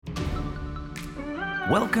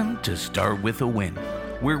Welcome to Start With a Win,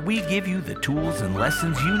 where we give you the tools and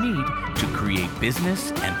lessons you need to create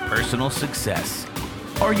business and personal success.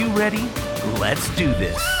 Are you ready? Let's do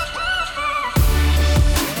this.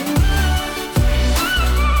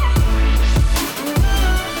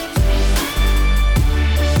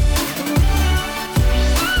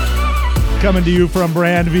 Coming to you from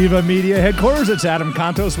Brand Viva Media headquarters, it's Adam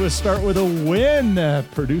Contos with Start With a Win.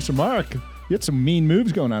 Producer Mark, you had some mean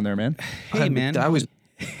moves going on there, man. Hey, man.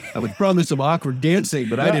 I was probably some awkward dancing,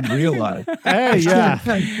 but I didn't realize. Hey, yeah.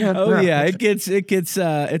 Oh yeah, it gets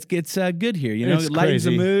good here. You know, It's it lightens the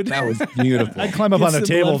crazy. mood. That was beautiful. I climb up Gets on a the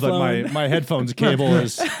table, blood but flowing. my headphones cable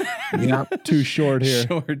is too short here.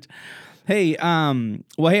 Short. Hey, I'm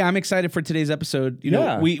excited for today's episode. You know,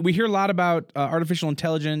 Yeah. we hear a lot about artificial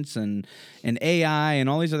intelligence and AI and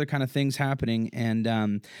all these other kind of things happening, and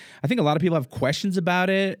I think a lot of people have questions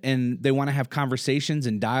about it, and they want to have conversations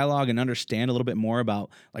and dialogue and understand a little bit more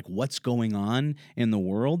about like what's going on in the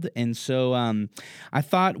world. And so I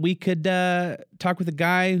thought we could talk with a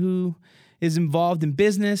guy who is involved in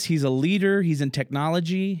business. He's a leader. He's in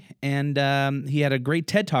technology, and he had a great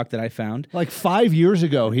TED Talk that I found. Like 5 years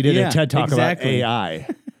ago, he did Yeah, a TED Talk exactly. about AI.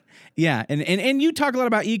 Yeah, and you talk a lot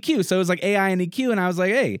about EQ, so it was like AI and EQ, and I was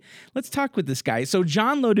like, hey, let's talk with this guy. So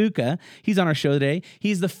John Loduca, he's on our show today.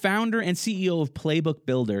 He's the founder and CEO of Playbook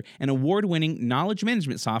Builder, an award-winning knowledge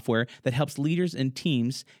management software that helps leaders and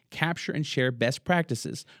teams capture and share best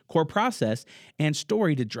practices, core process, and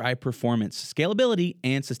story to drive performance, scalability,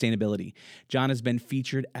 and sustainability. John has been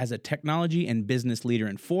featured as a technology and business leader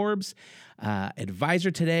in Forbes,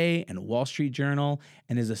 Advisor Today, and Wall Street Journal,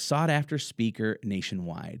 and is a sought-after speaker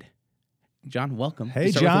nationwide. John, welcome.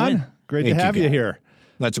 Hey, To Start With a Win. John. Great Thank to you, have you guys. here.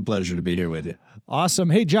 That's a pleasure to be here with you. Awesome.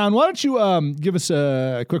 Hey, John, why don't you give us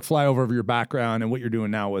a quick flyover of your background and what you're doing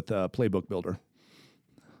now with Playbook Builder?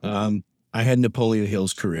 I had Napoleon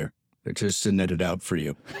Hill's career, just to net it out for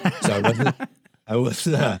you. So I was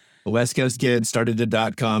a West Coast kid, started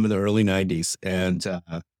at .com in the early 90s, and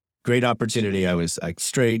great opportunity. I was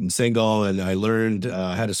straight and single, and I learned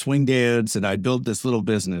how to swing dance, and I built this little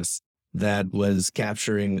business that was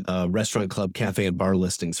capturing restaurant, club, cafe, and bar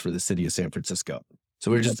listings for the city of San Francisco.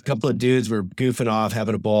 So we were just a couple of dudes, we're goofing off,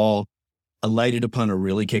 having a ball, alighted upon a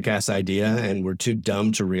really kick-ass idea, and we're too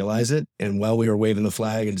dumb to realize it. And while we were waving the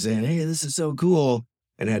flag and saying, hey, this is so cool,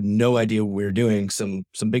 and had no idea what we were doing, some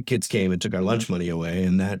big kids came and took our lunch money away,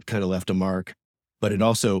 and that kind of left a mark. But it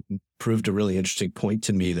also proved a really interesting point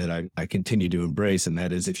to me that I continue to embrace, and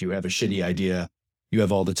that is if you have a shitty idea, you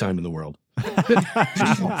have all the time in the world.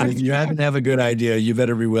 If you happen to have a good idea, you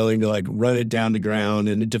better be willing to like run it down the ground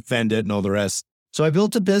and defend it and all the rest. So I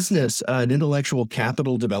built a business, an intellectual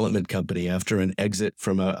capital development company after an exit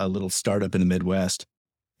from a little startup in the Midwest.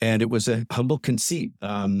 And it was a humble conceit.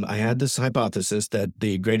 I had this hypothesis that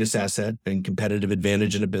the greatest asset and competitive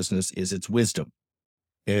advantage in a business is its wisdom.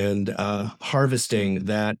 And harvesting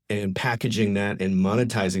that and packaging that and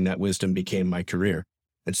monetizing that wisdom became my career.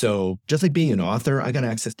 And so just like being an author, I got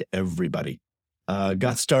access to everybody.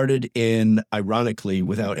 Got started ironically,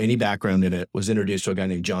 without any background in it, was introduced to a guy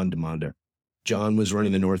named John DeMonder. John was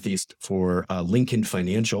running the Northeast for Lincoln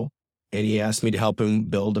Financial, and he asked me to help him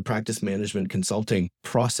build a practice management consulting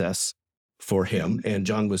process for him. And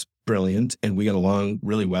John was brilliant, and we got along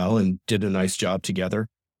really well and did a nice job together.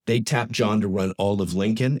 They tapped John to run all of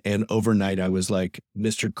Lincoln, and overnight I was like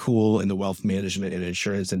Mr. Cool in the wealth management and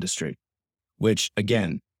insurance industry. Which,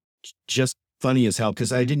 again, just funny as hell,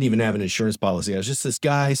 because I didn't even have an insurance policy. I was just this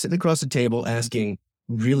guy sitting across the table asking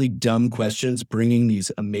really dumb questions, bringing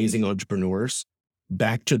these amazing entrepreneurs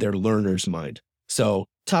back to their learner's mind. So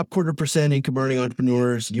top 0.25% income earning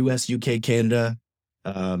entrepreneurs, US, UK, Canada,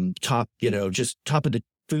 just top of the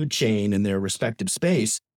food chain in their respective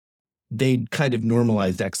space, they kind of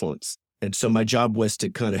normalized excellence. And so my job was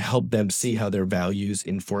to kind of help them see how their values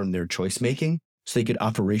inform their choice making, so they could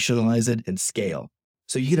operationalize it and scale.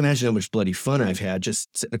 So you can imagine how much bloody fun I've had just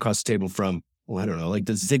sitting across the table from, I don't know, like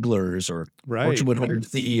the Zigglers or Fortune 100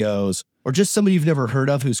 CEOs, or just somebody you've never heard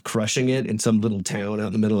of who's crushing it in some little town out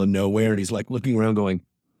in the middle of nowhere. And he's like looking around going,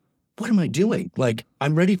 what am I doing? Like,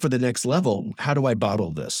 I'm ready for the next level. How do I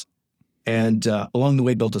bottle this? And along the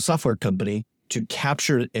way, built a software company to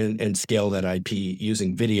capture and scale that IP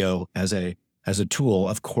using video as a tool,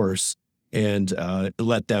 of course, and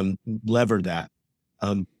let them lever that.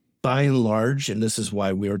 By and large, and this is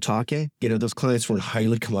why we were talking, those clients were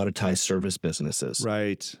highly commoditized service businesses.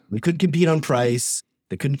 Right. We couldn't compete on price.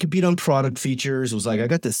 They couldn't compete on product features. It was like, I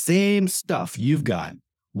got the same stuff you've got.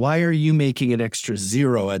 Why are you making an extra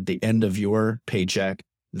zero at the end of your paycheck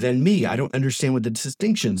than me? I don't understand what the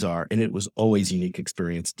distinctions are. And it was always unique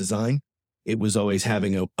experience design. It was always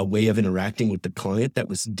having a way of interacting with the client that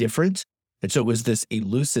was different. And so it was this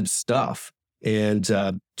elusive stuff. And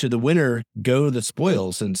to the winner go the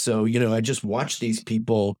spoils. And so, I just watched these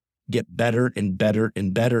people get better and better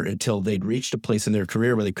and better until they'd reached a place in their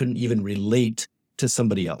career where they couldn't even relate to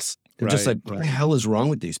somebody else. They're just like, what the hell is wrong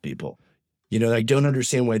with these people? I don't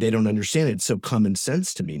understand why they don't understand it. It's so common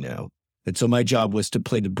sense to me now. And so my job was to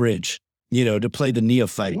play the bridge, to play the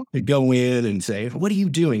neophyte, to go in and say, what are you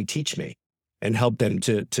doing? Teach me, and help them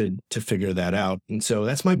to figure that out. And so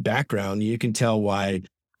that's my background. You can tell why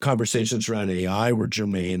conversations around AI were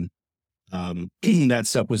germane. That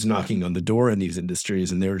stuff was knocking on the door in these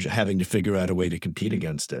industries, and they were having to figure out a way to compete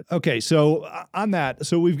against it. Okay, so on that,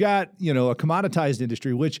 so we've got, a commoditized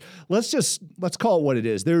industry, which let's call it what it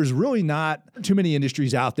is. There's really not too many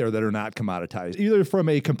industries out there that are not commoditized, either from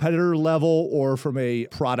a competitor level or from a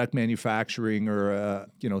product manufacturing, or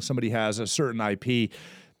somebody has a certain IP.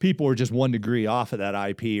 People are just 1 degree off of that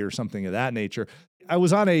IP or something of that nature. I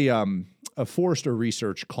was on a Forrester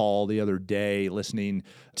research call the other day listening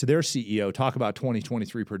to their CEO talk about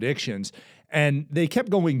 2023 predictions, and they kept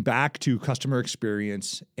going back to customer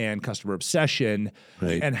experience and customer obsession,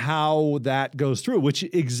 right, and how that goes through, which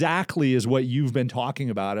exactly is what you've been talking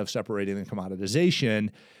about of separating the commoditization.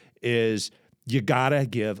 Is you gotta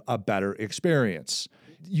give a better experience.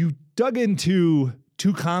 You dug into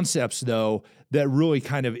 2 concepts, though, that really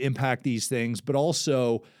kind of impact these things, but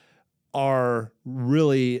also are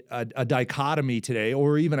really a dichotomy today,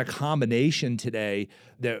 or even a combination today,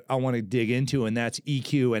 that I want to dig into, and that's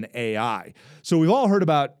EQ and AI. So we've all heard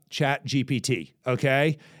about ChatGPT,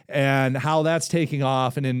 okay, and how that's taking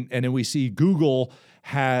off, and then we see Google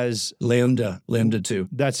has Lambda 2.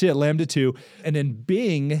 That's it, Lambda 2, and then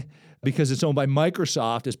Bing, because it's owned by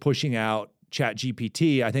Microsoft, is pushing out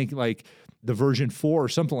ChatGPT. I think like the version 4 or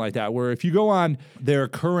something like that, where if you go on their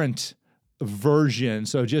current version,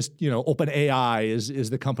 so just, OpenAI is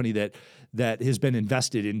the company that has been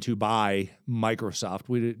invested into by Microsoft,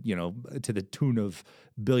 to the tune of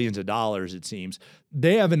billions of dollars, it seems.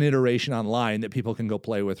 They have an iteration online that people can go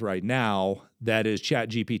play with right now that is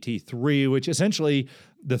ChatGPT 3, which essentially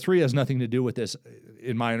the 3 has nothing to do with this,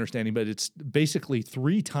 in my understanding, but it's basically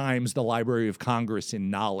 3 times the Library of Congress in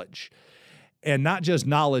knowledge. And not just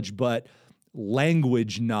knowledge, but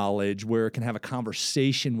language knowledge, where it can have a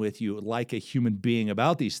conversation with you like a human being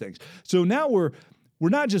about these things. So now we're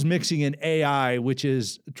not just mixing in AI, which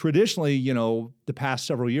is traditionally, the past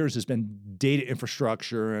several years has been data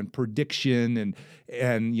infrastructure and prediction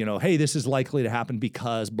and hey, this is likely to happen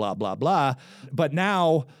because blah, blah, blah. But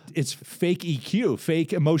now it's fake EQ,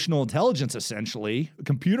 fake emotional intelligence, essentially,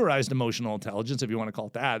 computerized emotional intelligence, if you want to call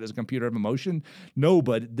it that, as a computer of emotion. No,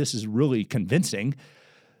 but this is really convincing.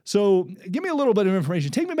 So give me a little bit of information.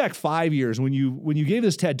 Take me back 5 years when you gave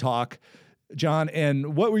this TED Talk, John,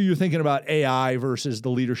 and what were you thinking about AI versus the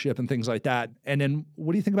leadership and things like that? And then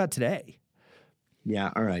what do you think about today? Yeah,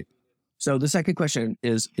 all right. So the second question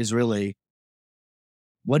is really,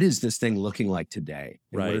 what is this thing looking like today?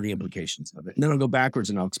 And right. What are the implications of it? And then I'll go backwards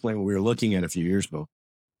and I'll explain what we were looking at a few years ago.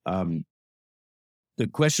 The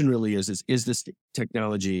question really is this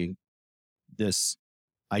technology, this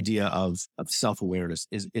idea of self-awareness,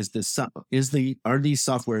 are these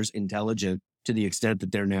softwares intelligent to the extent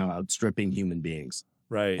that they're now outstripping human beings?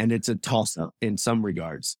 Right. And it's a toss-up in some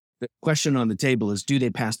regards. The question on the table is, do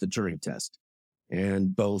they pass the Turing test?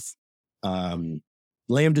 And both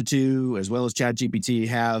Lambda 2 as well as ChatGPT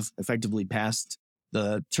have effectively passed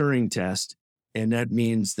the Turing test. And that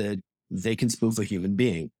means that they can spoof a human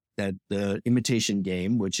being. That the imitation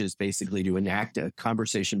game, which is basically to enact a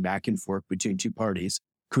conversation back and forth between 2 parties,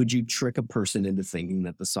 could you trick a person into thinking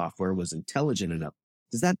that the software was intelligent enough?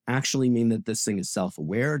 Does that actually mean that this thing is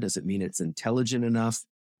self-aware? Does it mean it's intelligent enough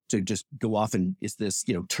to just go off and, is this,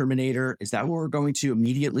 Terminator? Is that what we're going to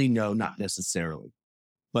immediately? No, not necessarily.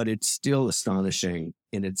 But it's still astonishing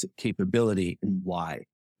in its capability and why.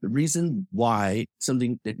 The reason why,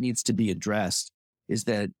 something that needs to be addressed, is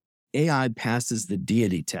that AI passes the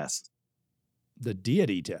deity test. The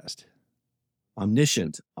deity test?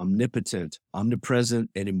 Omniscient, omnipotent, omnipresent,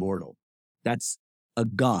 and immortal. That's a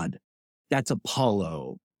god. That's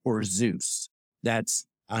Apollo or Zeus. That's,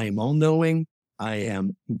 I am all-knowing. I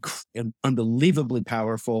am unbelievably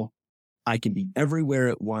powerful. I can be everywhere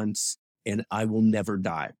at once, and I will never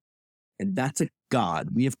die. And that's a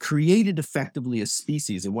god. We have created effectively a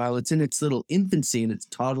species. And while it's in its little infancy and it's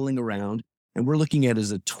toddling around, and we're looking at it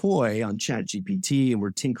as a toy on ChatGPT, and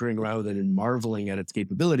we're tinkering around with it and marveling at its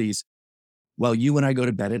capabilities, while you and I go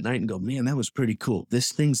to bed at night and go, man, that was pretty cool.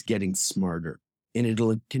 This thing's getting smarter, and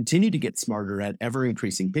it'll continue to get smarter at ever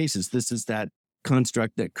increasing paces. This is that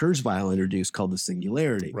construct that Kurzweil introduced called the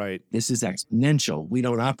singularity. Right. This is exponential. We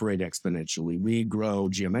don't operate exponentially. We grow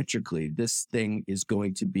geometrically. This thing is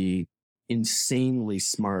going to be insanely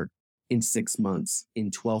smart in 6 months.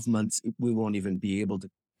 In 12 months, we won't even be able to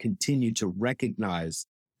continue to recognize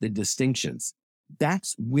the distinctions.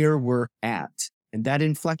 That's where we're at. And that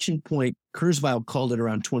inflection point, Kurzweil called it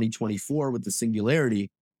around 2024 with the singularity,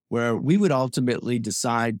 where we would ultimately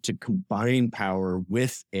decide to combine power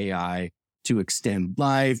with AI to extend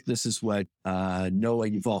life. This is what Noah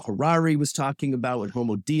Yuval Harari was talking about with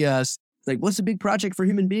Homo Deus. Like, what's a big project for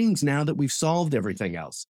human beings now that we've solved everything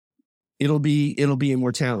else? It'll be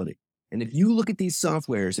immortality. And if you look at these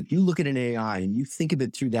softwares, if you look at an AI and you think of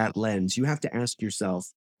it through that lens, you have to ask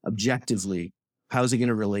yourself objectively, how's it going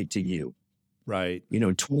to relate to you? Right. You know,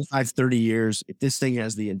 in 25, 30 years, if this thing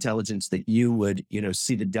has the intelligence that you would,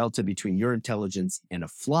 see the delta between your intelligence and a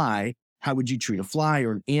fly, how would you treat a fly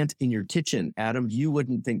or an ant in your kitchen? Adam, you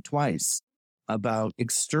wouldn't think twice about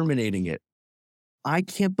exterminating it. I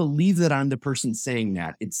can't believe that I'm the person saying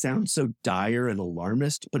that. It sounds so dire and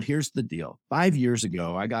alarmist, but here's the deal. 5 years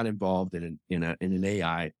ago, I got involved in an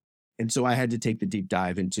AI. And so I had to take the deep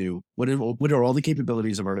dive into what are all the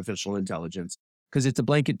capabilities of artificial intelligence? Because it's a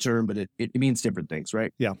blanket term, but it means different things,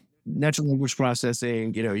 right? Yeah. Natural language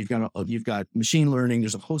processing, you've got machine learning.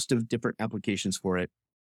 There's a host of different applications for it.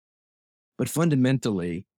 But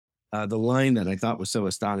fundamentally, the line that I thought was so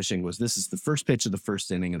astonishing was, this is the first pitch of the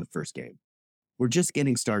first inning of the first game. We're just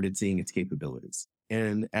getting started seeing its capabilities.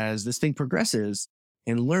 And as this thing progresses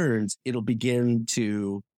and learns, it'll begin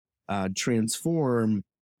to transform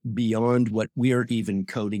beyond what we are even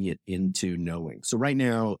coding it into knowing. So right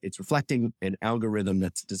now, it's reflecting an algorithm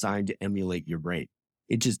that's designed to emulate your brain.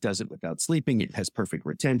 It just does it without sleeping. It has perfect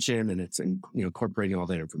retention, and it's incorporating all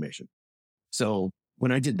that information. So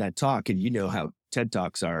when I did that talk, and you know how TED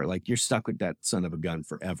Talks are, like, you're stuck with that son of a gun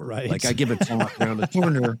forever. Right. Like, I give a talk around the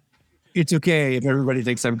corner. It's okay if everybody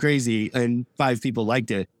thinks I'm crazy and 5 people liked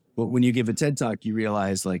it. But when you give a TED Talk, you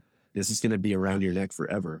realize, like, this is going to be around your neck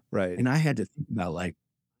forever. Right. And I had to think about, like,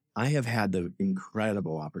 I have had the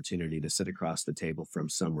incredible opportunity to sit across the table from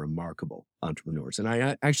some remarkable entrepreneurs. And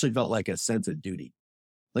I actually felt like a sense of duty.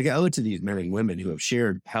 Like, I owe it to these men and women who have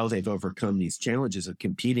shared how they've overcome these challenges of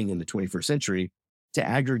competing in the 21st century to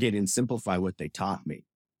aggregate and simplify what they taught me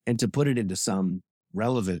and to put it into some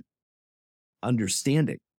relevant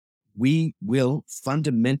understanding. We will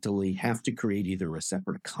fundamentally have to create either a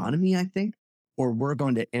separate economy, I think, or we're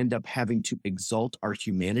going to end up having to exalt our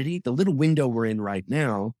humanity. The little window we're in right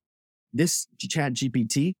now, this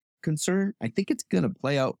ChatGPT concern, I think it's going to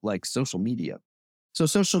play out like social media. So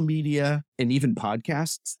social media and even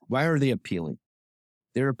podcasts, why are they appealing?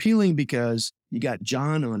 They're appealing because you got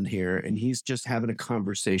John on here and he's just having a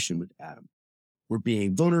conversation with Adam. We're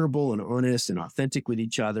being vulnerable and honest and authentic with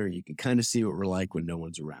each other. And you can kind of see what we're like when no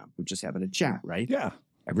one's around. We're just having a chat, right? Yeah.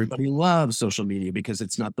 Everybody loves social media because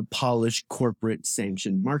it's not the polished corporate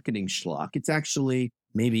sanctioned marketing schlock. It's actually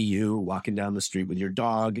maybe you walking down the street with your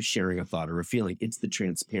dog, sharing a thought or a feeling. It's the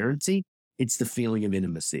transparency. It's the feeling of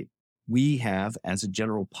intimacy. We have, as a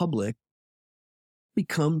general public,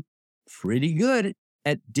 become pretty good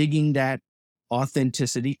at digging that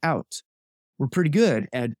authenticity out. We're pretty good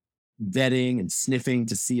at vetting and sniffing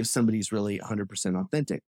to see if somebody's really 100%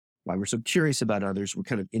 authentic. Why we're so curious about others, we're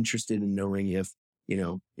kind of interested in knowing if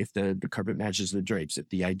the carpet matches the drapes, if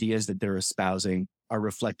the ideas that they're espousing are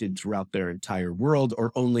reflected throughout their entire world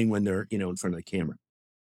or only when they're, in front of the camera.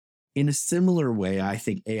 In a similar way, I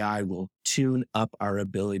think AI will tune up our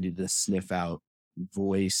ability to sniff out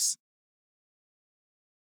voice,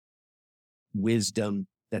 wisdom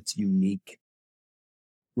that's unique,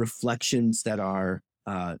 reflections that are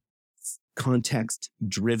context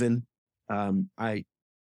driven. I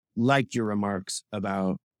like your remarks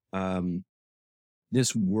about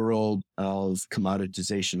this world of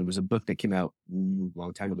commoditization. It was a book that came out a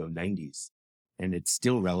long time ago, 90s, and it's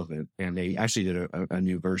still relevant. And they actually did a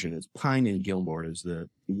new version. It's Pine and Gilmore is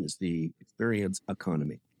the experience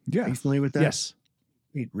economy. Yeah. Are you familiar with that? Yes.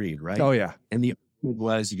 Read, right? Oh, yeah. And the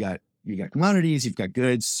was you got commodities, you've got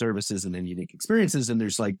goods, services, and then unique experiences. And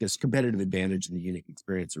there's like this competitive advantage in the unique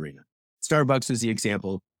experience arena. Starbucks is the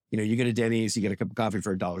example. You go to Denny's, you get a cup of coffee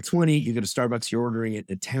for $1.20. You go to Starbucks, you're ordering it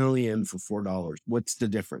Italian for $4. What's the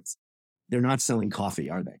difference? They're not selling coffee,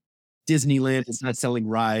 are they? Disneyland is not selling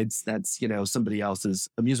rides. That's, somebody else's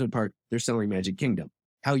amusement park. They're selling Magic Kingdom.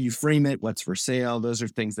 How you frame it, what's for sale, those are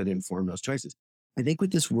things that inform those choices. I think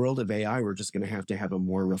with this world of AI, we're just going to have a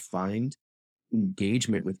more refined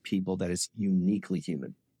engagement with people that is uniquely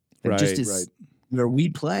human. And Right. Where we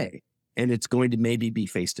play. And it's going to maybe be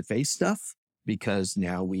face-to-face stuff because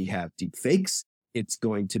now we have deep fakes. it's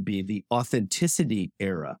going to be the authenticity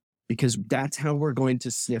era, because that's how we're going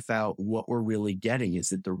to sniff out what we're really getting.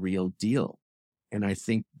 Is it the real deal? And I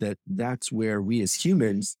think that that's where we as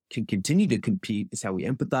humans can continue to compete, is how we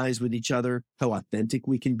empathize with each other, how authentic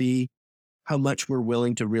we can be, how much we're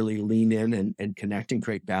willing to really lean in and connect and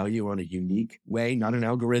create value on a unique way, not an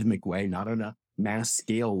algorithmic way, not on a mass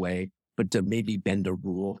scale way, but to maybe bend a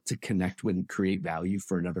rule to connect with and create value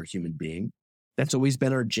for another human being. That's always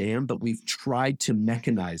been our jam, but we've tried to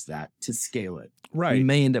mechanize that to scale it. Right. We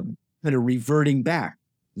may end up kind of reverting back.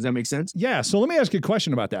 Does that make sense? Yeah. So let me ask you a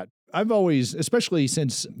question about that. I've always, especially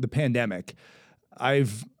since the pandemic,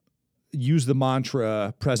 I've used the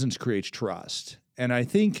mantra, presence creates trust. And I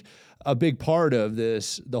think a big part of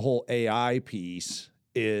this, the whole AI piece,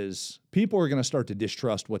 is people are going to start to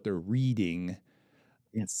distrust what they're reading.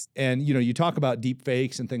 Yes. And, you talk about deep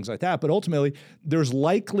fakes and things like that, but ultimately there's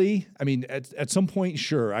likely, at some point,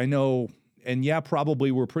 sure, I know, and yeah,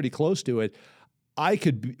 probably we're pretty close to it. I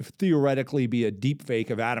could theoretically be a deep fake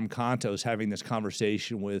of Adam Contos having this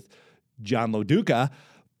conversation with John Loduca.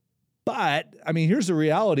 But here's the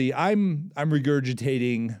reality. I'm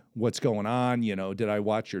regurgitating what's going on. Did I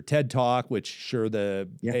watch your TED Talk, which sure the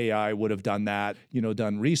AI would have done that,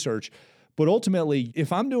 done research. But ultimately,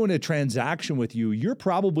 if I'm doing a transaction with you, you're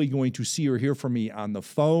probably going to see or hear from me on the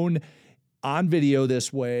phone, on video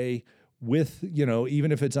this way, with,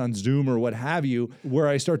 even if it's on Zoom or what have you, where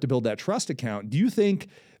I start to build that trust account. Do you think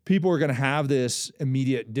people are going to have this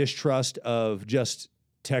immediate distrust of just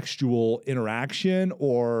textual interaction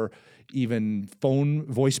or even phone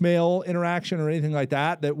voicemail interaction or anything like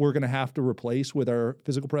that we're going to have to replace with our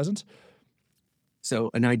physical presence?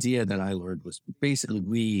 So an idea that I learned was basically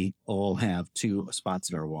we all have two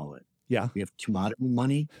spots in our wallet. Yeah. We have commodity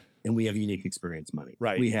money and we have unique experience money.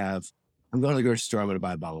 Right. I'm going to the grocery store, I'm going to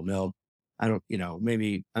buy a bottle of milk.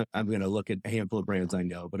 Maybe I'm going to look at a handful of brands I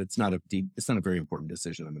know, but it's not a very important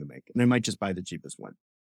decision I'm going to make. And I might just buy the cheapest one.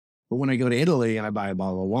 But when I go to Italy and I buy a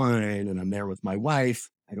bottle of wine and I'm there with my wife,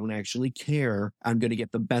 I don't actually care. I'm going to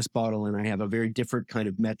get the best bottle, and I have a very different kind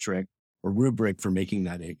of metric or rubric for making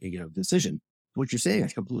that decision. What you're saying, I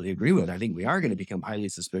completely agree with. I think we are going to become highly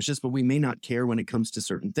suspicious, but we may not care when it comes to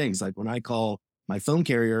certain things. Like when I call my phone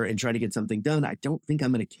carrier and try to get something done, I don't think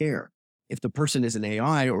I'm going to care if the person is an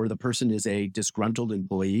AI or the person is a disgruntled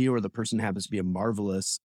employee or the person happens to be a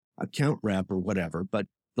marvelous account rep or whatever. But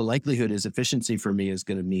the likelihood is efficiency for me is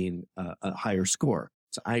going to mean a higher score.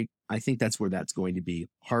 So I think that's where that's going to be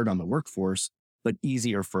hard on the workforce, but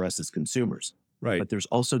easier for us as consumers. Right. But there's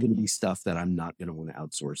also going to be stuff that I'm not going to want to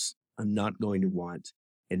outsource. I'm not going to want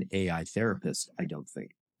an AI therapist, I don't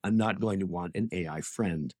think. I'm not going to want an AI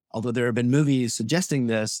friend. Although there have been movies suggesting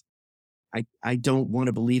this, I don't want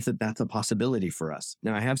to believe that that's a possibility for us.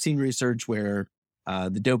 Now, I have seen research where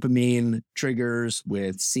the dopamine triggers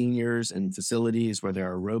with seniors and facilities where there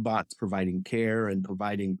are robots providing care and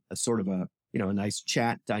providing a sort of a nice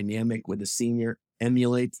chat dynamic with a senior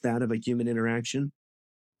emulates that of a human interaction.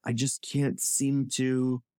 I just can't seem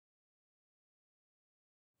to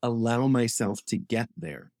allow myself to get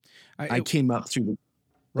there. I came up through the...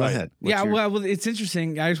 Go ahead. Well, it's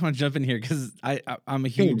interesting. I just want to jump in here because I'm a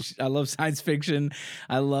huge, I love science fiction.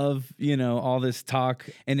 I love, all this talk,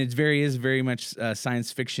 and is very much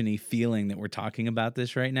science fiction-y feeling that we're talking about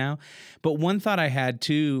this right now. But one thought I had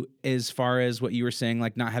too, as far as what you were saying,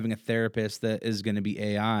 like not having a therapist that is going to be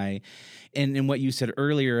AI, and what you said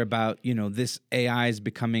earlier about, this AI is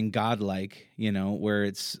becoming godlike, where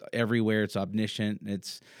it's everywhere, it's omniscient,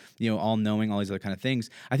 it's, all knowing, all these other kind of things.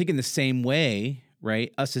 I think in the same way,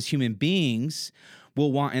 right, us as human beings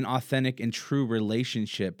will want an authentic and true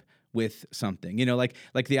relationship with something,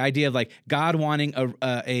 like the idea of like God wanting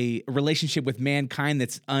a relationship with mankind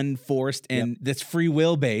that's unforced and that's free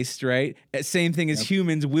will based, right? Same thing as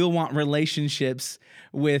humans, we'll want relationships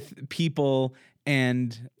with people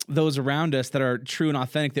and those around us that are true and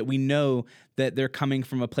authentic, that we know that they're coming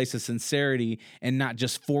from a place of sincerity and not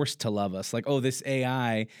just forced to love us. Like, oh, this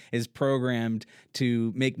AI is programmed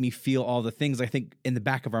to make me feel all the things. I think in the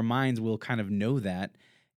back of our minds, we'll kind of know that.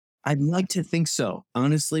 I'd like to think so.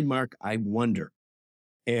 Honestly, Mark, I wonder.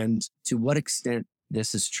 And to what extent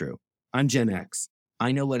this is true. I'm Gen X.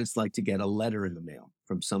 I know what it's like to get a letter in the mail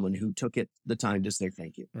from someone who took the time to say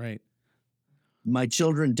thank you. Right. My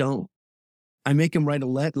children don't. I make them write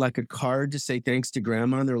like a card to say thanks to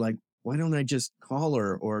grandma. And they're like, why don't I just call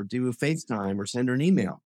her or do a FaceTime or send her an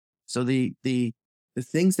email? So the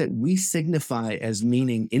things that we signify as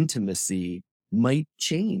meaning intimacy might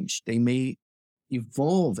change. They may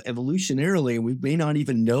evolve evolutionarily, and we may not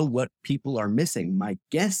even know what people are missing. My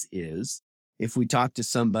guess is if we talk to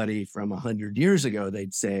somebody from 100 years ago,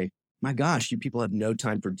 they'd say, my gosh, you people have no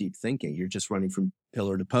time for deep thinking. You're just running from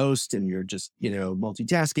pillar to post and you're just,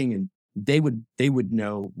 multitasking, and they would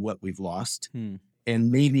know what we've lost.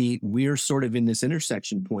 And maybe we're sort of in this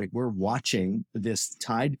intersection point. We're watching this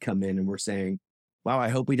tide come in and we're saying, wow, I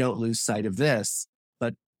hope we don't lose sight of this,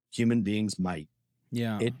 but human beings might.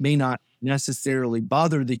 Yeah. It may not necessarily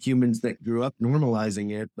bother the humans that grew up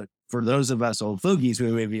normalizing it, but for those of us old fogies,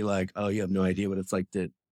 we may be like, oh, you have no idea what it's like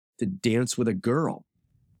to dance with a girl.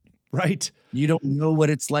 Right. You don't know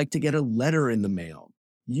what it's like to get a letter in the mail.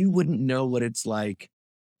 You wouldn't know what it's like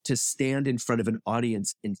to stand in front of an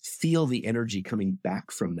audience and feel the energy coming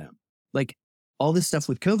back from them. Like all this stuff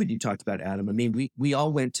with COVID you talked about, Adam. I mean, we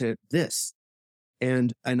all went to this,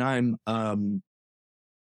 and I'm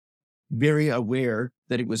very aware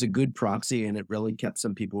that it was a good proxy, and it really kept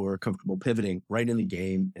some people who were comfortable pivoting right in the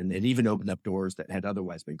game, and it even opened up doors that had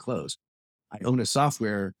otherwise been closed. I own a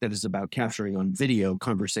software that is about capturing on video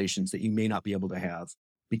conversations that you may not be able to have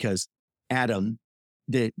because Adam,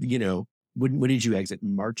 when did you exit?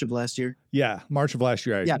 March of last year? Yeah, March of last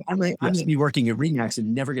year. I might be working at RE/MAX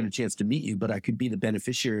and never get a chance to meet you, but I could be the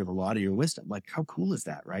beneficiary of a lot of your wisdom. Like, how cool is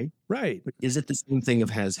that, right? Right. But is it the same thing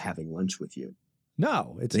as having lunch with you?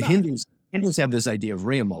 No, it's the not. Hindus have this idea of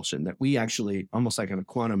re-emulsion that we actually, almost like on a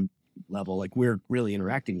quantum level, like we're really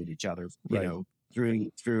interacting with each other,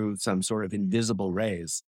 through some sort of invisible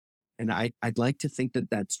rays. And I'd like to think that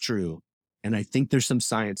that's true. And I think there's some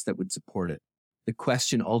science that would support it. The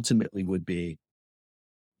question ultimately would be,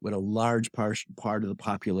 would a large part of the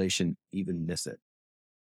population even miss it?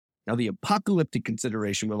 Now, the apocalyptic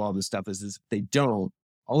consideration with all this stuff is if they don't,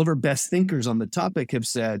 all of our best thinkers on the topic have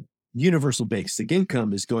said universal basic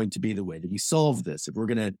income is going to be the way that we solve this. If we're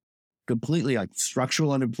going to completely like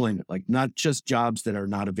structural unemployment, like not just jobs that are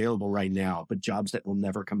not available right now, but jobs that will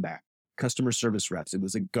never come back. Customer service reps. It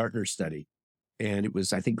was a Gartner study. And it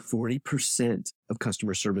was, I think, 40% of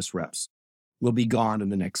customer service reps will be gone in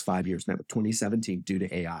the next 5 years. Now, 2017 due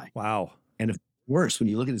to AI. Wow. And of course, when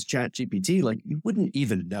you look at this chat GPT, like you wouldn't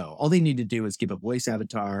even know. All they need to do is give a voice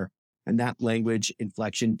avatar and that language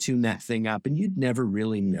inflection, tune that thing up. And you'd never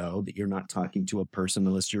really know that you're not talking to a person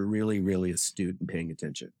unless you're really, really astute and paying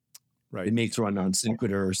attention. Right. It may throw a non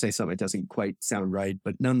sequitur or say something that doesn't quite sound right.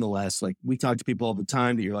 But nonetheless, like we talk to people all the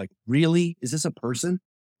time that you're like, really? Is this a person?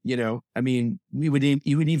 I mean, you would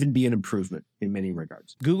even be an improvement in many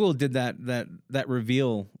regards. Google did that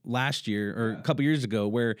reveal last year or a couple years ago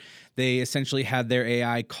where they essentially had their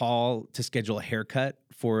AI call to schedule a haircut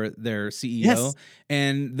for their CEO. Yes.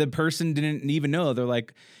 And the person didn't even know. They're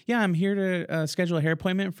like, yeah, I'm here to schedule a hair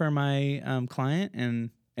appointment for my client.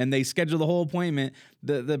 And they scheduled the whole appointment.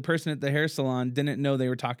 The person at the hair salon didn't know they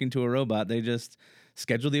were talking to a robot. They just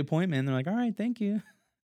scheduled the appointment. They're like, all right, thank you.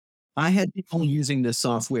 I had people using this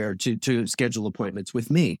software to schedule appointments with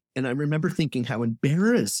me. And I remember thinking how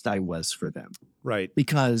embarrassed I was for them. Right.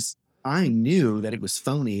 Because I knew that it was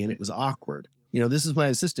phony and it was awkward. This is my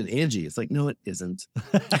assistant, Angie. It's like, no, it isn't.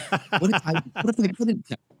 What if I couldn't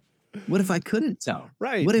tell? What if I couldn't tell?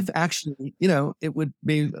 Right. What if actually, it would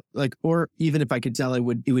be like, or even if I could tell, it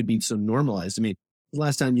would be so normalized. I mean, the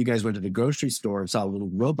last time you guys went to the grocery store and saw a little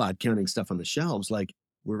robot counting stuff on the shelves, like,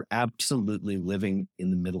 we're absolutely living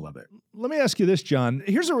in the middle of it. Let me ask you this, John.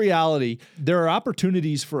 Here's a reality. There are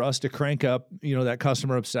opportunities for us to crank up, that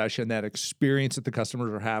customer obsession, that experience that the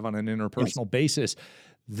customers are having on an interpersonal basis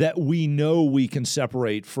that we know we can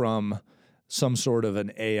separate from some sort of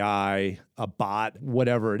an AI, a bot,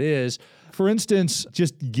 whatever it is. For instance,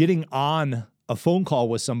 just getting on a phone call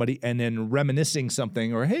with somebody and then reminiscing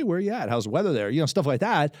something or, hey, where are you at? How's the weather there? Stuff like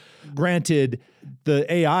that. Granted, the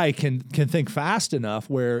AI can think fast enough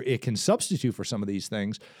where it can substitute for some of these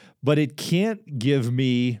things, but it can't give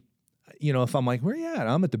me, if I'm like, where are you at?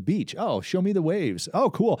 I'm at the beach. Oh, show me the waves. Oh,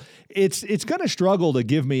 cool. It's going to struggle to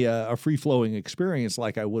give me a free-flowing experience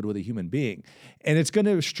like I would with a human being. And it's going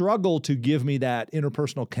to struggle to give me that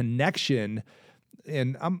interpersonal connection.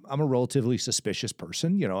 And I'm a relatively suspicious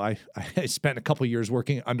person. I spent a couple of years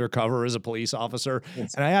working undercover as a police officer,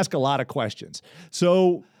 and I ask a lot of questions.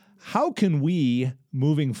 So how can we,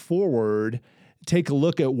 moving forward, take a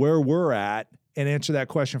look at where we're at and answer that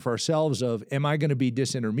question for ourselves of, am I going to be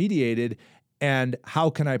disintermediated? And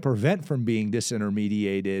how can I prevent from being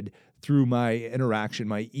disintermediated through my interaction,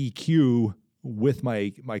 my EQ with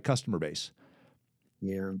my customer base?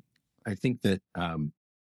 Yeah, I think that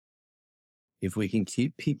if we can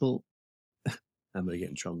keep people, I'm going to get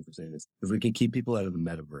in trouble for saying this. If we can keep people out of the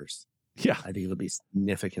metaverse, I think it'll be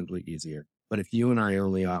significantly easier. But if you and I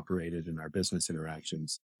only operated in our business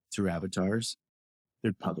interactions through avatars,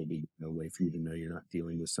 there'd probably be no way for you to know you're not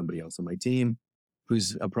dealing with somebody else on my team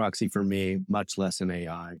who's a proxy for me, much less an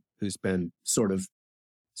AI, who's been sort of,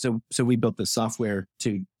 so we built the software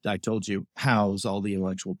to, I told you, house all the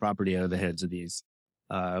intellectual property out of the heads of these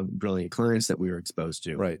brilliant clients that we were exposed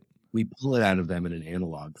to. Right. We pull it out of them in an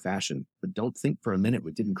analog fashion, but don't think for a minute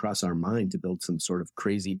it didn't cross our mind to build some sort of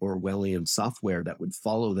crazy Orwellian software that would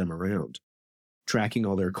follow them around, tracking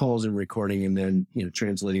all their calls and recording, and then,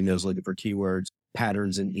 translating those, looking for keywords,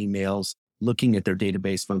 patterns in emails, looking at their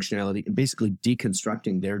database functionality, and basically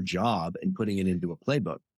deconstructing their job and putting it into a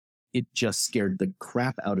playbook. It just scared the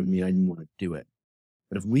crap out of me. I didn't want to do it.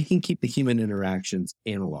 But if we can keep the human interactions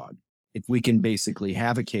analog, if we can basically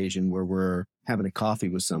have occasion where we're having a coffee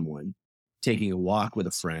with someone, taking a walk with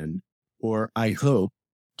a friend, or I hope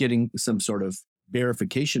getting some sort of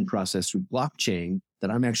verification process through blockchain that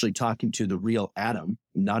I'm actually talking to the real Adam,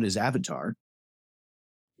 not his avatar,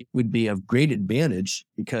 it would be of great advantage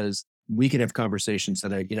because we could have conversations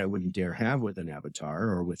that I wouldn't dare have with an avatar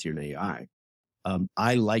or with your AI.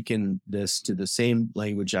 I liken this to the same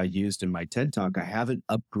language I used in my TED Talk. I haven't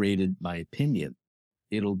upgraded my opinion.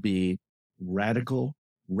 It'll be radical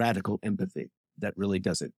empathy that really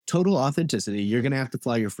does it. Total authenticity. You're going to have to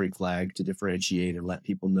fly your freak flag to differentiate and let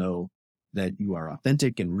people know that you are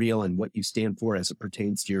authentic and real and what you stand for as it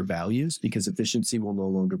pertains to your values, because efficiency will no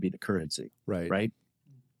longer be the currency. Right.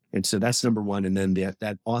 And so that's number one. And then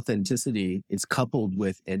that authenticity is coupled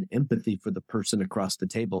with an empathy for the person across the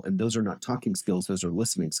table. And those are not talking skills. Those are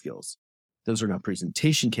listening skills. Those are not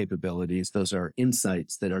presentation capabilities. Those are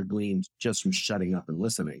insights that are gleaned just from shutting up and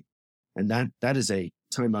listening. And that is a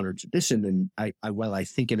time-honored tradition. And while I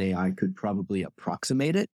think an AI could probably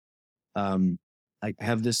approximate it, I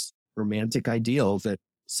have this romantic ideal that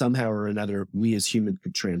somehow or another, we as humans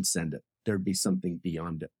could transcend it. There'd be something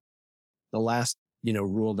beyond it. The last,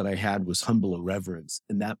 rule that I had was humble irreverence.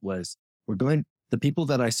 And that was, the people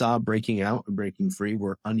that I saw breaking out and breaking free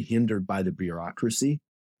were unhindered by the bureaucracy.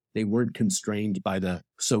 They weren't constrained by the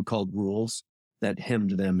so-called rules that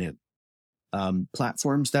hemmed them in.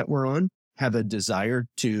 Platforms that we're on have a desire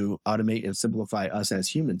to automate and simplify us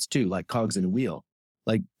as humans too, like cogs in a wheel.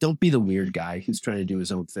 Like, don't be the weird guy who's trying to do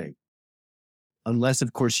his own thing. Unless,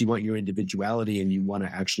 of course, you want your individuality and you want to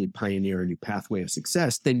actually pioneer a new pathway of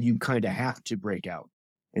success, then you kind of have to break out.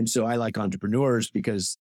 And so I like entrepreneurs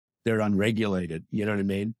because they're unregulated. You know what I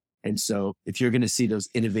mean? And so if you're going to see those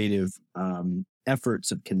innovative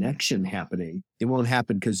efforts of connection happening, it won't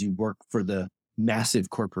happen because you work for the massive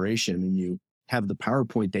corporation and you have the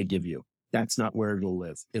PowerPoint they give you. That's not where it'll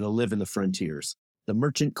live. It'll live in the frontiers. The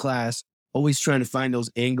merchant class, always trying to find those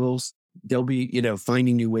angles. They'll be,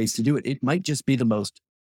 finding new ways to do it. It might just be the most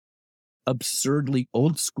absurdly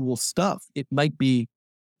old school stuff. It might be,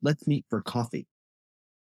 let's meet for coffee.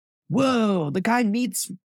 Whoa, the guy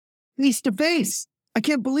meets face to face. I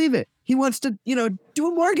can't believe it. He wants to, do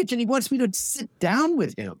a mortgage and he wants me to sit down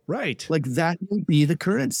with him. Right. Like that will be the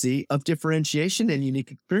currency of differentiation and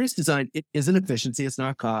unique experience design. It isn't efficiency. It's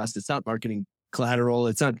not cost. It's not marketing collateral.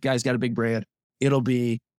 It's not, guy's got a big brand. It'll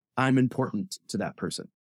be, I'm important to that person.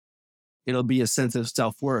 It'll be a sense of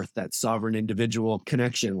self-worth, that sovereign individual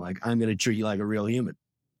connection. Like, I'm going to treat you like a real human.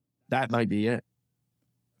 That might be it.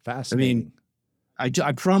 Fascinating. I mean,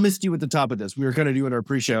 I promised you at the top of this, we were going to do it in our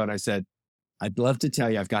pre-show. And I said, I'd love to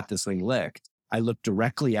tell you I've got this thing licked. I looked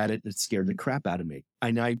directly at it and it scared the crap out of me.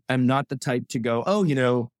 And I'm not the type to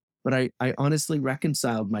go, but I honestly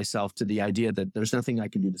reconciled myself to the idea that there's nothing I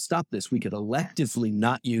can do to stop this. We could electively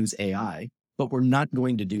not use AI, but we're not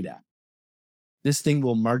going to do that. This thing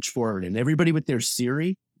will march forward, and everybody with their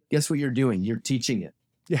Siri, guess what you're doing? You're teaching it.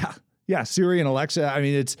 Yeah. Siri and Alexa. I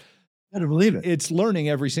mean, it's, I gotta believe it. It's learning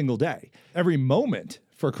every single day, every moment,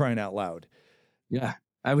 for crying out loud. Yeah.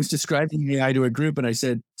 I was describing AI to a group and I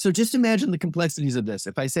said, so just imagine the complexities of this.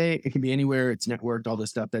 If I say it can be anywhere, it's networked, all this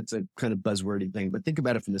stuff, that's a kind of buzzwordy thing, but think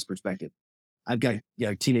about it from this perspective. I've got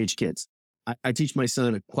teenage kids. I teach my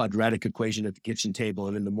son a quadratic equation at the kitchen table.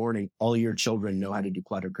 And in the morning, all your children know how to do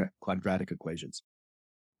quadratic equations.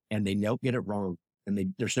 And they don't get it wrong.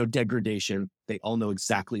 And there's no degradation. They all know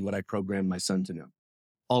exactly what I programmed my son to know.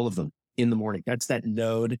 All of them in the morning. That's that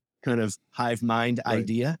node kind of hive mind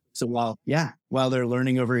idea. So while they're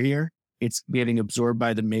learning over here, it's getting absorbed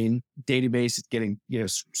by the main database. It's getting,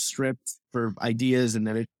 stripped for ideas. And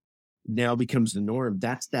then it now becomes the norm.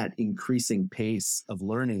 That's that increasing pace of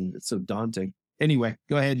learning that's so daunting. Anyway,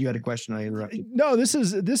 go ahead. You had a question. I interrupted. No, this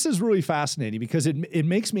is really fascinating because it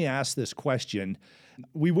makes me ask this question.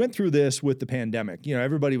 We went through this with the pandemic.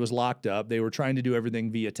 Everybody was locked up. They were trying to do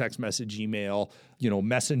everything via text message, email,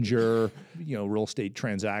 Messenger, real estate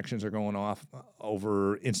transactions are going off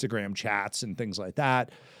over Instagram chats and things like that.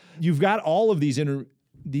 You've got all of these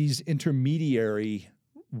these intermediary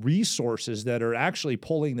resources that are actually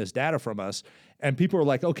pulling this data from us. And people are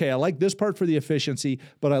like, okay, I like this part for the efficiency,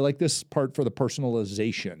 but I like this part for the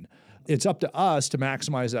personalization. It's up to us to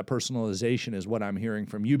maximize that personalization is what I'm hearing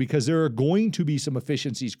from you, because there are going to be some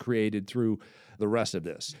efficiencies created through the rest of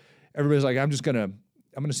this. Everybody's like, I'm going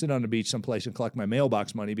to sit on the beach someplace and collect my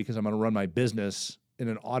mailbox money because I'm going to run my business in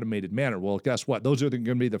an automated manner. Well, guess what? Those are going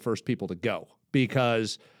to be the first people to go,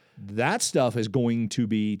 because that stuff is going to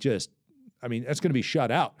be it's going to be shut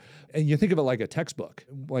out. And you think of it like a textbook.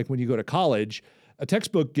 Like when you go to college, a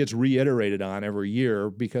textbook gets reiterated on every year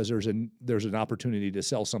because there's an opportunity to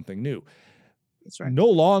sell something new. That's right. No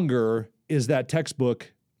longer is that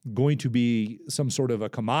textbook going to be some sort of a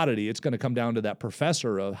commodity. It's going to come down to that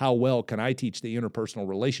professor of how well can I teach the interpersonal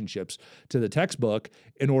relationships to the textbook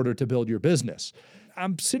in order to build your business.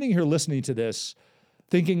 I'm sitting here listening to this,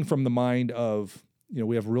 thinking from the mind of,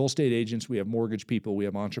 we have real estate agents, we have mortgage people, we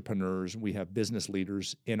have entrepreneurs, we have business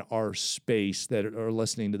leaders in our space that are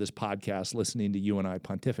listening to this podcast, listening to you and I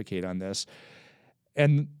pontificate on this.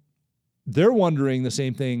 And they're wondering the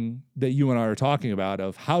same thing that you and I are talking about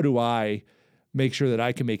of how do I make sure that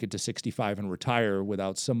I can make it to 65 and retire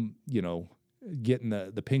without some, getting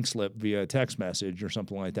the pink slip via text message or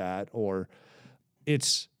something like that. Or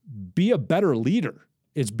it's be a better leader.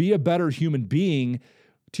 It's be a better human being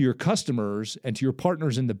to your customers and to your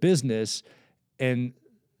partners in the business, and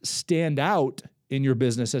stand out in your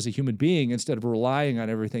business as a human being instead of relying on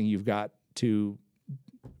everything you've got to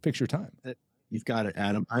fix your time. You've got it,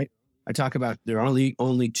 Adam. I talk about there are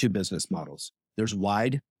only two business models. There's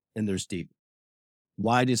wide and there's deep.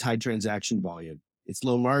 Wide is high transaction volume. It's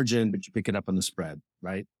low margin, but you pick it up on the spread,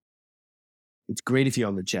 right? It's great if you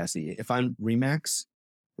own the chassis. If I'm Remax,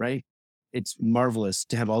 right? It's marvelous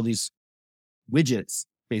to have all these widgets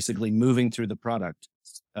basically moving through the product,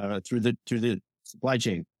 through the supply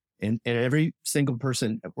chain. And every single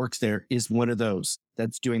person that works there is one of those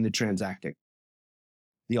that's doing the transacting.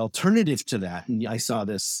 The alternative to that, and I saw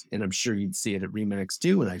this, and I'm sure you'd see it at Remax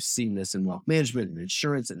too, and I've seen this in wealth management and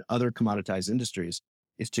insurance and other commoditized industries,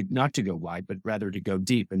 is to not to go wide, but rather to go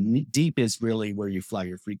deep. And deep is really where you fly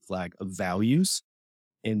your freak flag of values,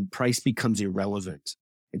 and price becomes irrelevant.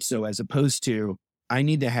 And so as opposed to, I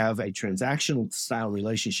need to have a transactional style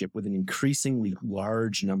relationship with an increasingly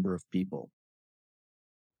large number of people,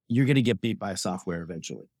 you're going to get beat by software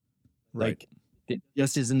eventually. Right. Like, it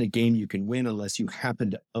just isn't a game you can win unless you happen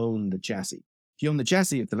to own the chassis. If you own the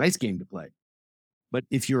chassis, it's a nice game to play. But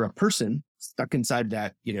if you're a person stuck inside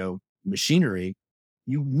that, machinery,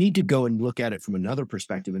 you need to go and look at it from another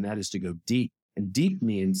perspective, and that is to go deep. And deep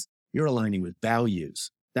means you're aligning with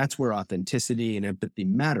values. That's where authenticity and empathy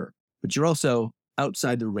matter. But you're also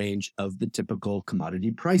outside the range of the typical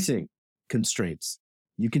commodity pricing constraints.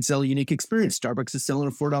 You can sell a unique experience. Starbucks is selling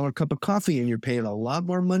a $4 cup of coffee and you're paying a lot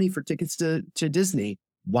more money for tickets to Disney.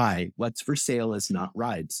 Why? What's for sale is not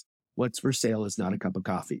rides. What's for sale is not a cup of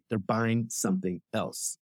coffee. They're buying something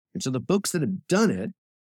else. And so the folks that have done it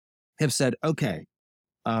have said, okay,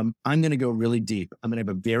 I'm going to go really deep. I'm going to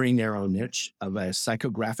have a very narrow niche of a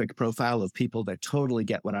psychographic profile of people that totally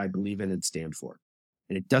get what I believe in and stand for.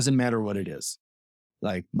 And it doesn't matter what it is.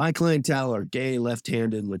 Like, my clientele are gay,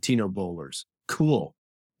 left-handed, Latino bowlers. Cool.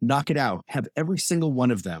 Knock it out. Have every single one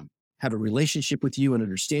of them have a relationship with you and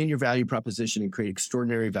understand your value proposition and create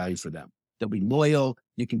extraordinary value for them. They'll be loyal.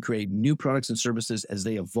 You can create new products and services as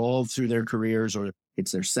they evolve through their careers, or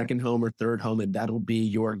it's their second home or third home, and that'll be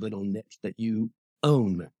your little niche that you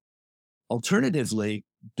own. Alternatively,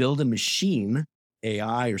 build a machine,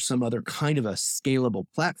 AI, or some other kind of a scalable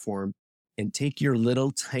platform, and take your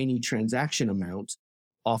little tiny transaction amount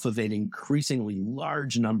off of an increasingly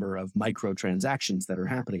large number of microtransactions that are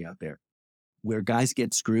happening out there. Where guys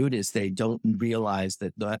get screwed is they don't realize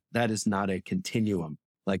that is not a continuum.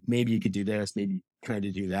 Like, maybe you could do this, maybe you kind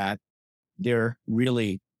of do that. They're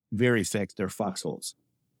really very fixed. They're foxholes.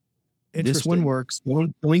 This one works.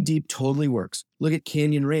 Going deep totally works. Look at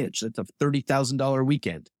Canyon Ranch. That's a $30,000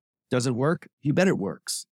 weekend. Does it work? You bet it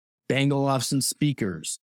works. Bang Olufsen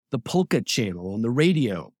speakers, the Polka channel on the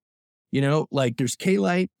radio. Like, there's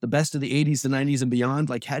K-Lite, the best of the 80s, the 90s, and beyond.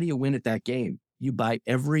 Like, how do you win at that game? You buy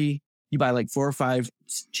like 4 or 5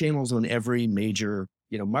 channels on every major,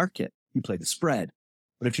 market. You play the spread.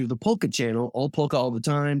 But if you're the Polka channel, all polka all the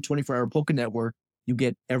time, 24-hour polka network, you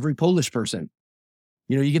get every Polish person.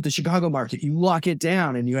 You get the Chicago market, you lock it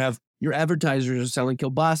down, and you have your advertisers are selling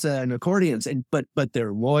kielbasa and accordions, but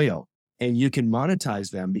they're loyal, and you can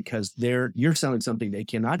monetize them because you're selling something they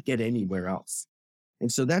cannot get anywhere else.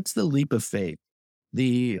 And so that's the leap of faith.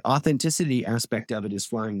 The authenticity aspect of it is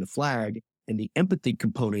flying the flag. And the empathy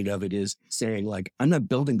component of it is saying, like, I'm not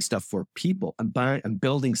building stuff for people. I'm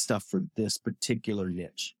building stuff for this particular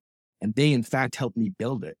niche. And they, in fact, help me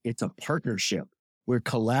build it. It's a partnership. We're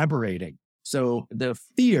collaborating. So the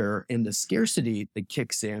fear and the scarcity that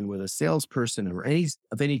kicks in with a salesperson or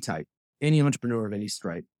any type, any entrepreneur of any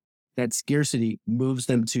stripe, that scarcity moves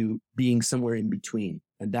them to being somewhere in between.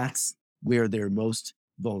 And that's where they're most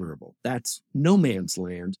vulnerable. That's no man's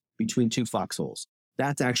land between two foxholes.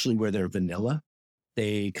 That's actually where they're vanilla.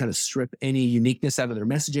 They kind of strip any uniqueness out of their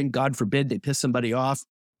messaging. God forbid they piss somebody off.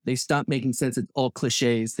 They stop making sense. It's all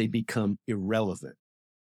cliches. They become irrelevant.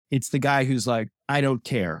 It's the guy who's like, I don't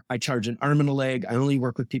care. I charge an arm and a leg. I only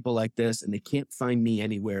work with people like this, and they can't find me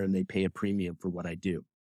anywhere, and they pay a premium for what I do.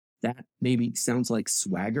 That maybe sounds like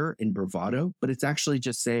swagger and bravado, but it's actually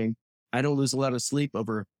just saying, I don't lose a lot of sleep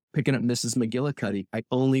over picking up Mrs. McGillicuddy. I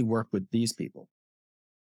only work with these people.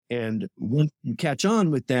 And once you catch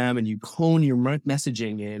on with them and you hone your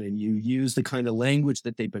messaging in and you use the kind of language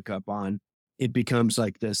that they pick up on, it becomes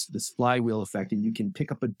like this flywheel effect, and you can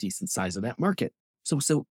pick up a decent size of that market.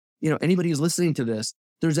 So, anybody who's listening to this,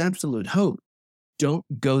 there's absolute hope. Don't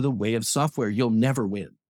go the way of software. You'll never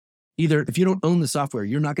win. Either if you don't own the software,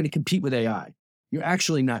 you're not going to compete with AI. You're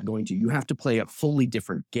actually not going to. You have to play a fully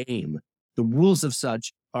different game. The rules of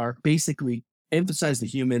such are basically emphasize the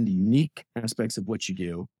human, the unique aspects of what you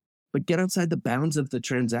do, but get outside the bounds of the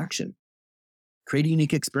transaction. Create a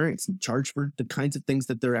unique experience and charge for the kinds of things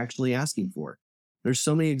that they're actually asking for. There's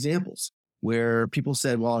so many examples where people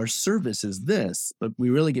said, well, our service is this, but we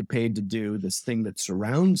really get paid to do this thing that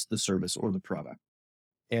surrounds the service or the product.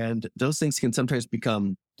 And those things can sometimes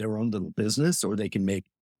become their own little business, or they can make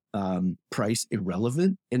price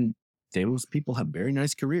irrelevant. And those people have very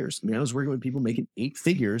nice careers. I mean, I was working with people making 8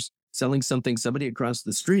 figures, selling something somebody across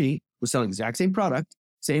the street was selling the exact same product,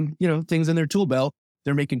 same, things in their tool belt.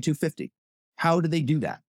 They're making $250. How do they do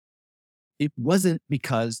that? It wasn't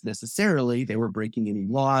because necessarily they were breaking any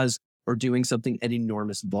laws or doing something at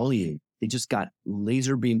enormous volume. They just got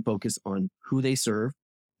laser beam focused on who they serve,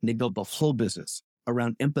 and they built the whole business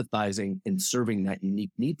around empathizing and serving that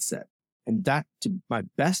unique need set. And that, to my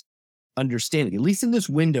best understanding, at least in this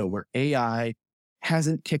window where AI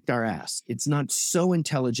hasn't kicked our ass, it's not so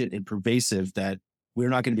intelligent and pervasive that we're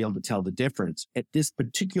not going to be able to tell the difference. At this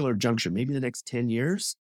particular juncture, maybe the next 10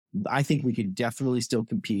 years, I think we could definitely still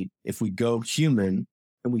compete if we go human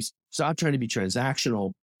and we stop trying to be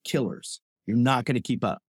transactional killers. You're not going to keep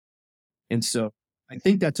up. And so I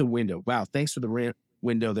think that's a window. Wow. Thanks for the rant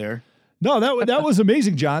window there. No, that was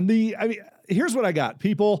amazing, John. Here's what I got.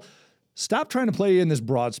 People, stop trying to play in this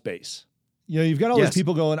broad space. You've got all these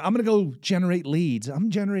people going, I'm going to go generate leads.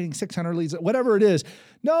 I'm generating 600 leads, whatever it is.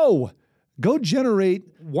 No, go generate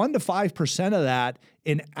 1 to 5% of that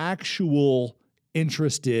in actual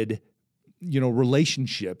interested,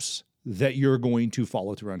 relationships that you're going to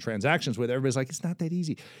follow through on transactions with. Everybody's like, it's not that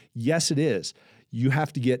easy. Yes, it is. You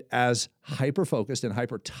have to get as hyper-focused and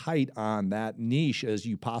hyper-tight on that niche as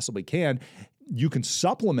you possibly can. You can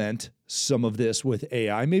supplement some of this with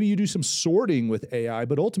AI. Maybe you do some sorting with AI,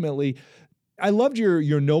 but ultimately, I loved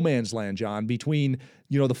your no man's land, John, between,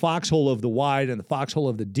 the foxhole of the wide and the foxhole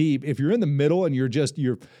of the deep. If you're in the middle and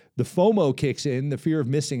the FOMO kicks in, the fear of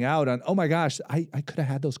missing out on, oh my gosh, I could have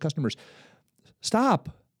had those customers. Stop.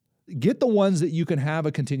 Get the ones that you can have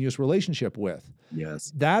a continuous relationship with.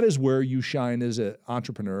 Yes. That is where you shine as an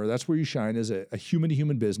entrepreneur. That's where you shine as a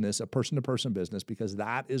human-to-human business, a person-to-person business, because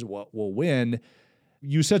that is what will win.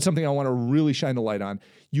 You said something I want to really shine the light on.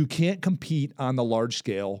 You can't compete on the large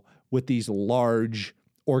scale with these large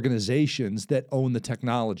organizations that own the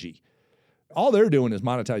technology. All they're doing is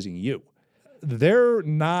monetizing you. They're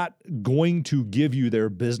not going to give you their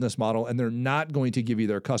business model, and they're not going to give you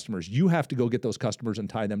their customers. You have to go get those customers and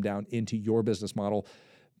tie them down into your business model.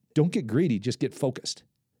 Don't get greedy, just get focused,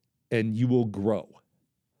 and you will grow.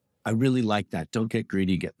 I really like that. Don't get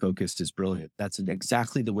greedy, get focused is brilliant. That's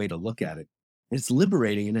exactly the way to look at it. It's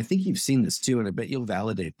liberating, and I think you've seen this too, and I bet you'll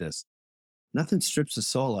validate this. Nothing strips the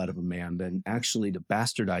soul out of a man than actually to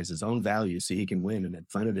bastardize his own value so he can win and then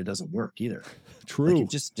find out it doesn't work either. True.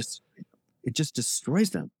 Like it just destroys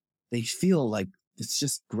them. They feel like it's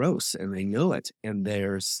just gross and they know it. And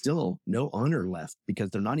there's still no honor left because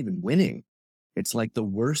they're not even winning. It's like the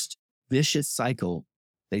worst vicious cycle.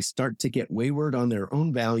 They start to get wayward on their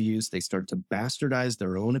own values. They start to bastardize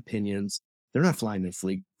their own opinions. They're not flying the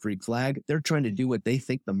freak flag. They're trying to do what they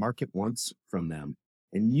think the market wants from them.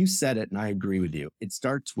 And you said it, and I agree with you. It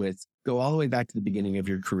starts with go all the way back to the beginning of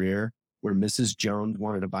your career where Mrs. Jones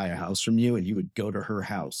wanted to buy a house from you, and you would go to her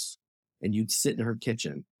house and you'd sit in her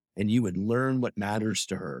kitchen and you would learn what matters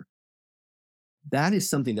to her. that is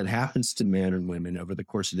something that happens to men and women over the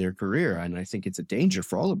course of their career. And I think it's a danger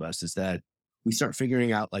for all of us, is that we start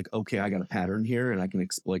figuring out like, okay, I got a pattern here and I can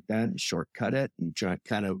exploit that and shortcut it and try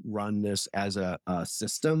kind of run this as a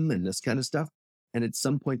system and this kind of stuff. And at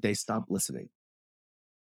some point they stop listening.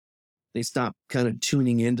 They stop kind of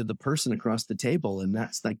tuning into the person across the table. And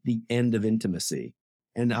that's like the end of intimacy.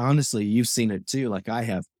 And honestly, you've seen it too. Like I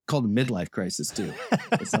have, called a midlife crisis too.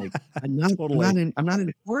 It's like, I'm not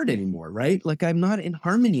in accord anymore, right? Like I'm not in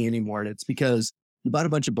harmony anymore. And it's because you bought a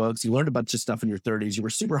bunch of books, you learned a bunch of stuff in your 30s, you were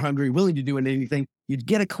super hungry, willing to do anything. You'd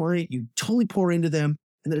get a client, you totally pour into them.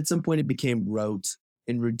 And then at some point it became rote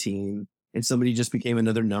and routine. And somebody just became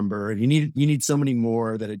another number. And you need so many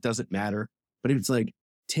more that it doesn't matter. But it's like,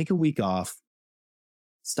 take a week off,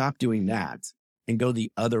 stop doing that, and go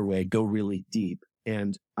the other way, go really deep.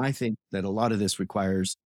 And I think that a lot of this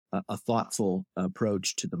requires a thoughtful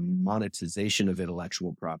approach to the monetization of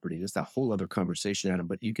intellectual property. There's a whole other conversation, Adam,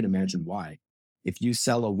 but you can imagine why. If you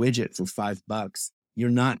sell a widget for $5, you're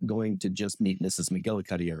not going to just meet Mrs.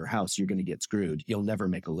 McGillicuddy at her house. You're going to get screwed. You'll never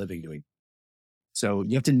make a living doing it. So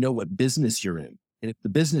you have to know what business you're in. And if the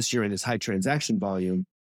business you're in is high transaction volume,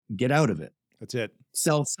 get out of it. That's it.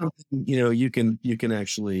 Sell something, you can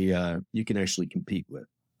actually compete with.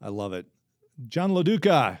 I love it. John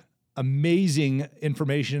LoDuca, amazing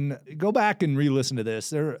information. Go back and re-listen to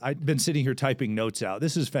this. I've been sitting here typing notes out.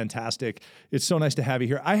 This is fantastic. It's so nice to have you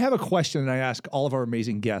here. I have a question that I ask all of our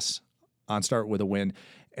amazing guests on Start With a Win.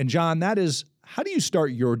 And John, that is, how do you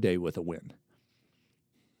start your day with a win?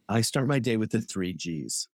 I start my day with the 3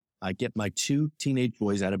 Gs. I get my 2 teenage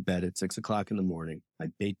boys out of bed at 6 o'clock in the morning. I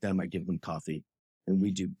bait them, I give them coffee, and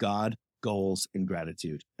we do God, goals, and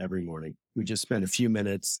gratitude every morning. We just spend a few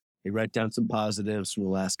minutes. They write down some positives from the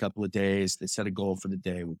last couple of days. They set a goal for the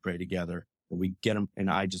day. We pray together and we get them. And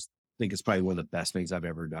I just think it's probably one of the best things I've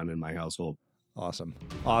ever done in my household. Awesome.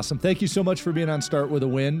 Thank you so much for being on Start With a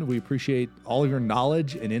Win. We appreciate all of your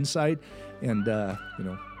knowledge and insight. And,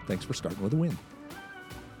 thanks for starting with a win.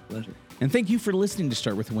 Pleasure. And thank you for listening to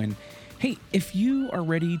Start With a Win. Hey, if you are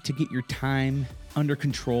ready to get your time under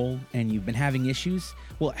control and you've been having issues,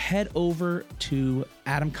 well, head over to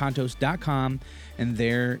adamcontos.com, and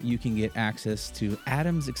there you can get access to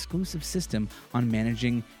Adam's exclusive system on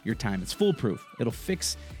managing your time. It's foolproof. It'll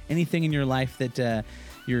fix anything in your life that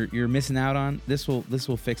you're missing out on. This will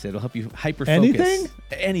fix it. It'll help you hyper-focus.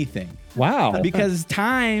 Anything. Wow. Because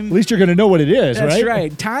time... At least you're going to know what it is, right? That's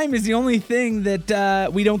right. Time is the only thing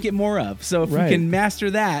that we don't get more of. So if we can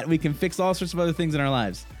master that, we can fix all sorts of other things in our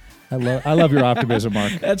lives. I love your optimism,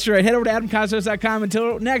 Mark. That's right. Head over to adamcontos.com.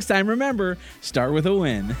 Until next time, remember, start with a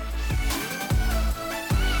win.